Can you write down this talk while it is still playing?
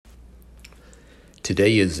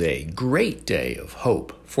Today is a great day of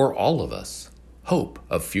hope for all of us, hope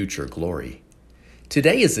of future glory.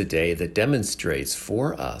 Today is a day that demonstrates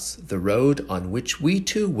for us the road on which we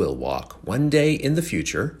too will walk one day in the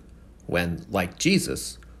future, when, like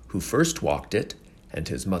Jesus, who first walked it, and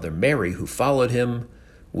his mother Mary, who followed him,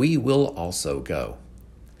 we will also go.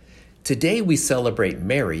 Today we celebrate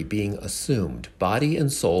Mary being assumed, body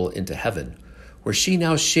and soul, into heaven, where she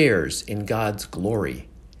now shares in God's glory.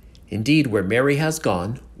 Indeed, where Mary has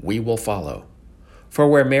gone, we will follow. For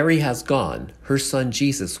where Mary has gone, her son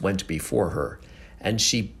Jesus went before her, and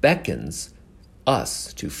she beckons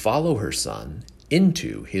us to follow her son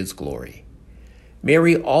into his glory.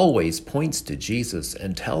 Mary always points to Jesus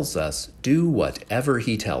and tells us, do whatever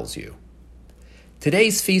he tells you.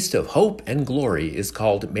 Today's feast of hope and glory is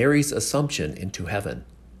called Mary's Assumption into heaven.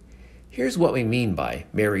 Here's what we mean by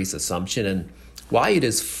Mary's Assumption and why it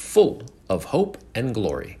is full of hope and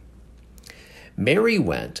glory. Mary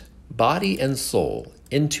went, body and soul,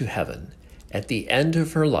 into heaven at the end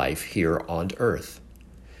of her life here on earth.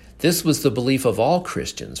 This was the belief of all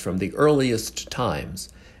Christians from the earliest times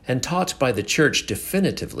and taught by the Church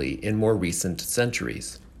definitively in more recent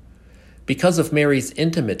centuries. Because of Mary's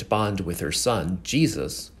intimate bond with her son,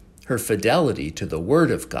 Jesus, her fidelity to the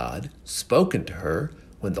Word of God spoken to her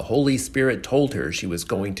when the Holy Spirit told her she was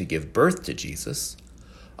going to give birth to Jesus,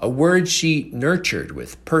 a word she nurtured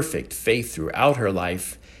with perfect faith throughout her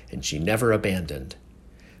life, and she never abandoned.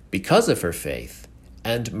 Because of her faith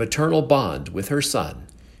and maternal bond with her son,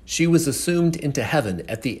 she was assumed into heaven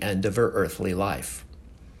at the end of her earthly life.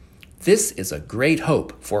 This is a great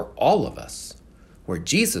hope for all of us. Where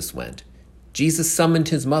Jesus went, Jesus summoned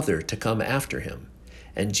his mother to come after him,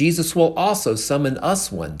 and Jesus will also summon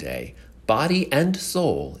us one day, body and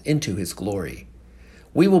soul, into his glory.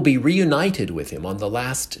 We will be reunited with him on the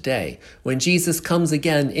last day, when Jesus comes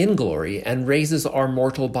again in glory and raises our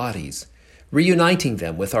mortal bodies, reuniting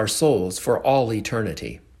them with our souls for all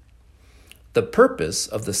eternity. The purpose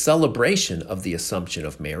of the celebration of the Assumption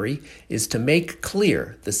of Mary is to make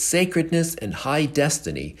clear the sacredness and high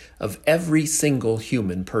destiny of every single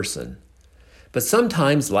human person. But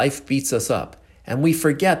sometimes life beats us up, and we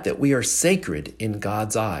forget that we are sacred in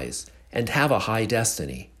God's eyes and have a high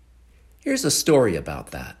destiny. Here's a story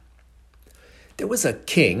about that. There was a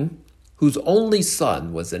king whose only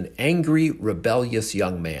son was an angry, rebellious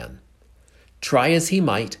young man. Try as he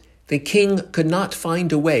might, the king could not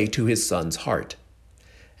find a way to his son's heart.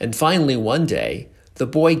 And finally, one day, the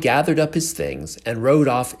boy gathered up his things and rode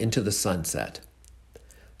off into the sunset.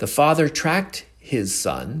 The father tracked his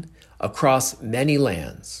son across many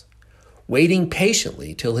lands, waiting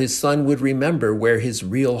patiently till his son would remember where his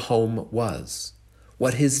real home was,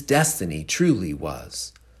 what his destiny truly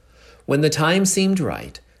was. When the time seemed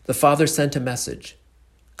right, the father sent a message.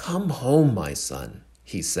 "Come home, my son,"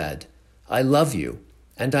 he said. "I love you,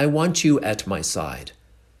 and I want you at my side."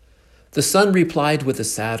 The son replied with a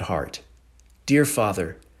sad heart, "Dear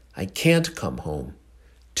father, I can't come home.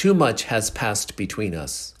 Too much has passed between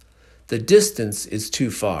us. The distance is too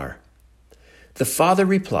far." The father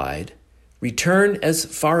replied, "Return as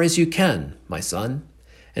far as you can, my son,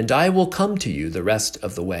 and I will come to you the rest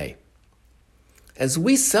of the way." As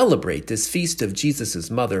we celebrate this feast of Jesus'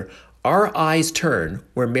 mother, our eyes turn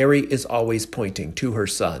where Mary is always pointing, to her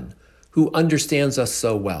son, who understands us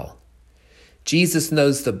so well. Jesus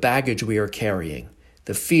knows the baggage we are carrying,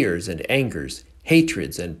 the fears and angers,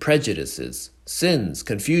 hatreds and prejudices, sins,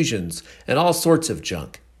 confusions, and all sorts of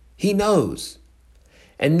junk. He knows.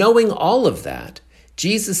 And knowing all of that,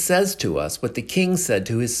 Jesus says to us what the king said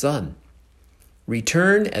to his son.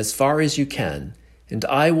 "Return as far as you can, and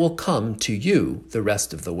I will come to you the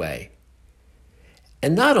rest of the way."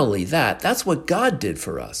 And not only that, that's what God did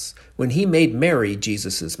for us when he made Mary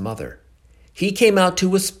Jesus' mother. He came out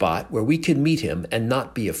to a spot where we could meet him and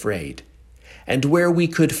not be afraid, and where we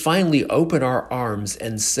could finally open our arms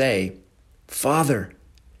and say, "Father."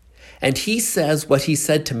 And he says what he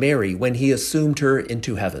said to Mary when he assumed her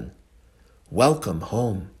into heaven. "Welcome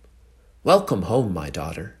home. Welcome home, my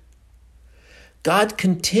daughter." God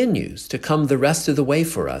continues to come the rest of the way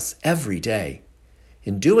for us every day.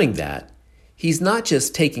 In doing that, he's not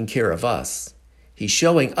just taking care of us, he's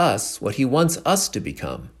showing us what he wants us to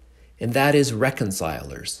become, and that is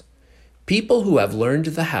reconcilers, people who have learned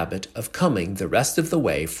the habit of coming the rest of the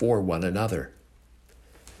way for one another.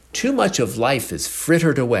 Too much of life is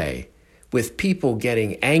frittered away with people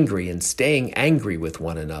getting angry and staying angry with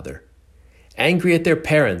one another. Angry at their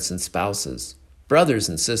parents and spouses, brothers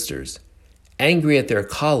and sisters, angry at their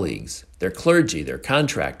colleagues, their clergy, their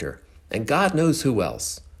contractor, and God knows who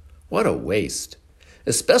else. What a waste.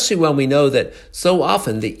 especially when we know that so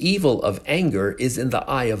often the evil of anger is in the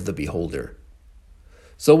eye of the beholder.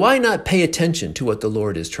 So why not pay attention to what the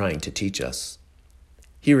Lord is trying to teach us?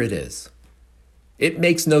 Here it is. It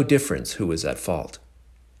makes no difference who is at fault.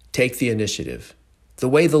 Take the initiative, the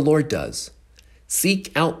way the Lord does.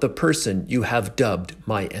 Seek out the person you have dubbed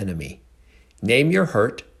my enemy. Name your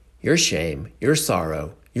hurt, your shame, your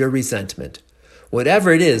sorrow, your resentment,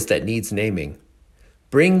 whatever it is that needs naming.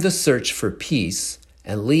 Bring the search for peace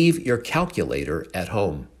and leave your calculator at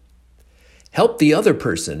home. Help the other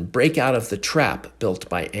person break out of the trap built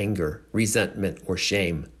by anger, resentment, or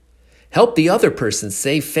shame. Help the other person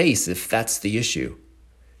save face if that's the issue.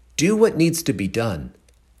 Do what needs to be done,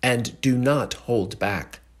 and do not hold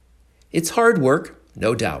back. It's hard work,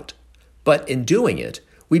 no doubt, but in doing it,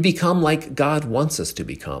 we become like God wants us to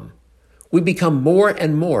become. We become more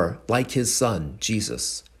and more like his Son,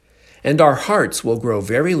 Jesus, and our hearts will grow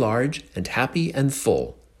very large and happy and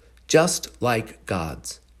full, just like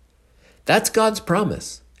God's. That's God's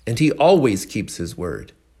promise, and he always keeps his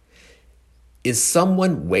word. Is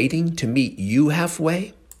someone waiting to meet you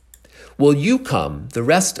halfway? Will you come the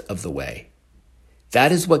rest of the way?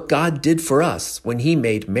 That is what God did for us when he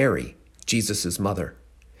made Mary, Jesus' mother.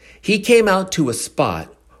 He came out to a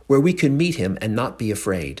spot where we could meet him and not be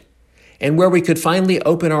afraid, and where we could finally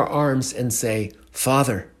open our arms and say,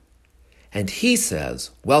 Father. And he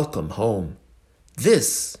says, welcome home.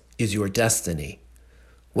 This is your destiny.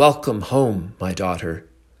 Welcome home, my daughter.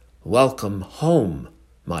 Welcome home,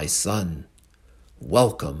 my son.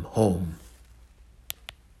 Welcome home.